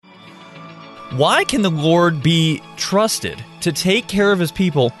Why can the Lord be trusted to take care of His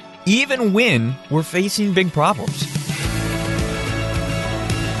people even when we're facing big problems?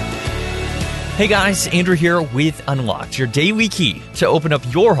 Hey guys, Andrew here with Unlocked, your daily key to open up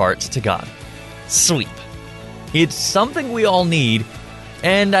your hearts to God. Sleep. It's something we all need,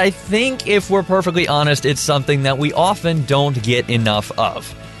 and I think if we're perfectly honest, it's something that we often don't get enough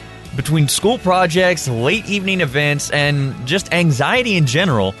of. Between school projects, late evening events, and just anxiety in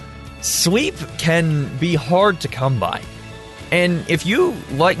general, sleep can be hard to come by. And if you,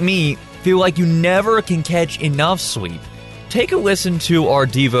 like me, feel like you never can catch enough sleep, take a listen to our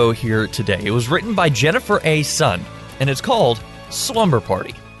Devo here today. It was written by Jennifer A. Sun, and it's called Slumber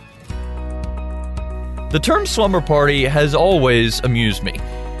Party. The term slumber party has always amused me.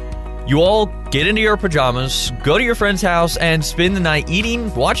 You all get into your pajamas, go to your friend's house, and spend the night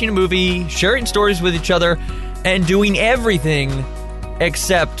eating, watching a movie, sharing stories with each other, and doing everything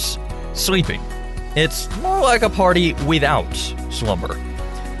except sleeping. It's more like a party without slumber.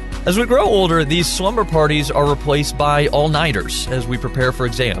 As we grow older, these slumber parties are replaced by all-nighters as we prepare for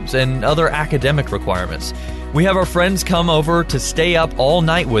exams and other academic requirements. We have our friends come over to stay up all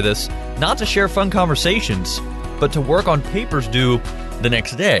night with us, not to share fun conversations, but to work on papers due the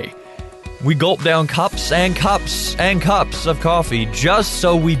next day. We gulp down cups and cups and cups of coffee just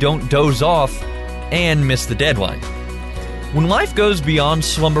so we don't doze off and miss the deadline. When life goes beyond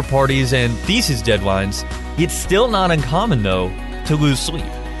slumber parties and thesis deadlines, it's still not uncommon, though, to lose sleep.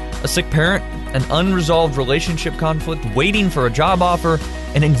 A sick parent, an unresolved relationship conflict, waiting for a job offer,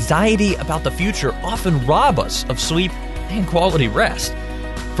 and anxiety about the future often rob us of sleep and quality rest.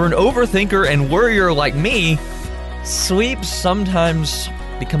 For an overthinker and worrier like me, sleep sometimes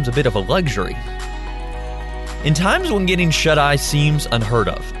becomes a bit of a luxury. In times when getting shut-eye seems unheard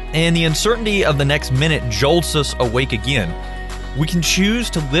of, and the uncertainty of the next minute jolts us awake again, we can choose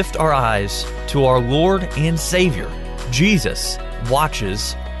to lift our eyes to our Lord and Savior. Jesus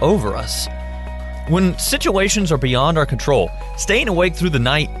watches over us. When situations are beyond our control, staying awake through the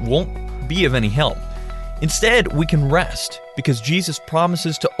night won't be of any help. Instead, we can rest because Jesus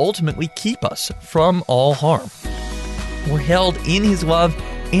promises to ultimately keep us from all harm. We're held in His love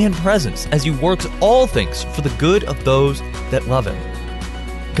and presence as He works all things for the good of those that love Him.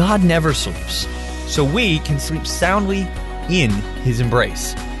 God never sleeps, so we can sleep soundly in His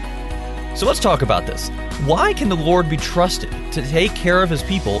embrace. So let's talk about this. Why can the Lord be trusted to take care of His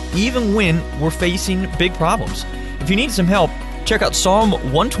people even when we're facing big problems? If you need some help, check out Psalm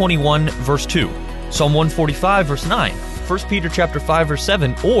 121 verse 2, Psalm 145 verse 9, 1 Peter chapter 5 verse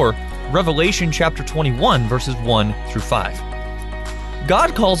 7, or Revelation chapter 21 verses 1 through 5.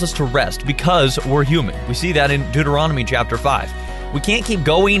 God calls us to rest because we're human. We see that in Deuteronomy chapter 5. We can't keep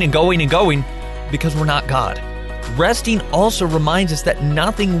going and going and going because we're not God. Resting also reminds us that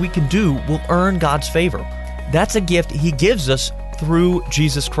nothing we can do will earn God's favor. That's a gift He gives us through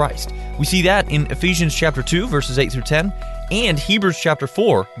Jesus Christ. We see that in Ephesians chapter 2 verses 8 through 10 and Hebrews chapter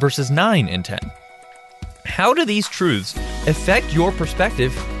 4 verses 9 and 10. How do these truths affect your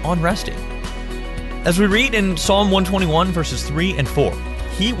perspective on resting? As we read in Psalm 121 verses 3 and 4,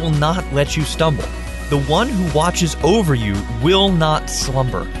 He will not let you stumble. The one who watches over you will not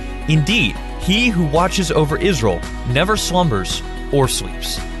slumber. Indeed, He who watches over Israel never slumbers or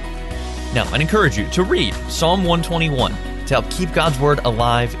sleeps. Now, I encourage you to read Psalm 121 to help keep God's Word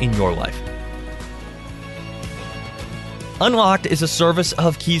alive in your life. Unlocked is a service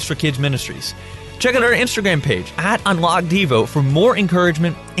of Keys for Kids Ministries. Check out our Instagram page at UnlockedDevo for more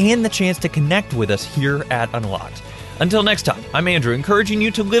encouragement and the chance to connect with us here at Unlocked. Until next time, I'm Andrew, encouraging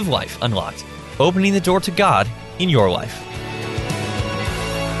you to live life unlocked, opening the door to God in your life.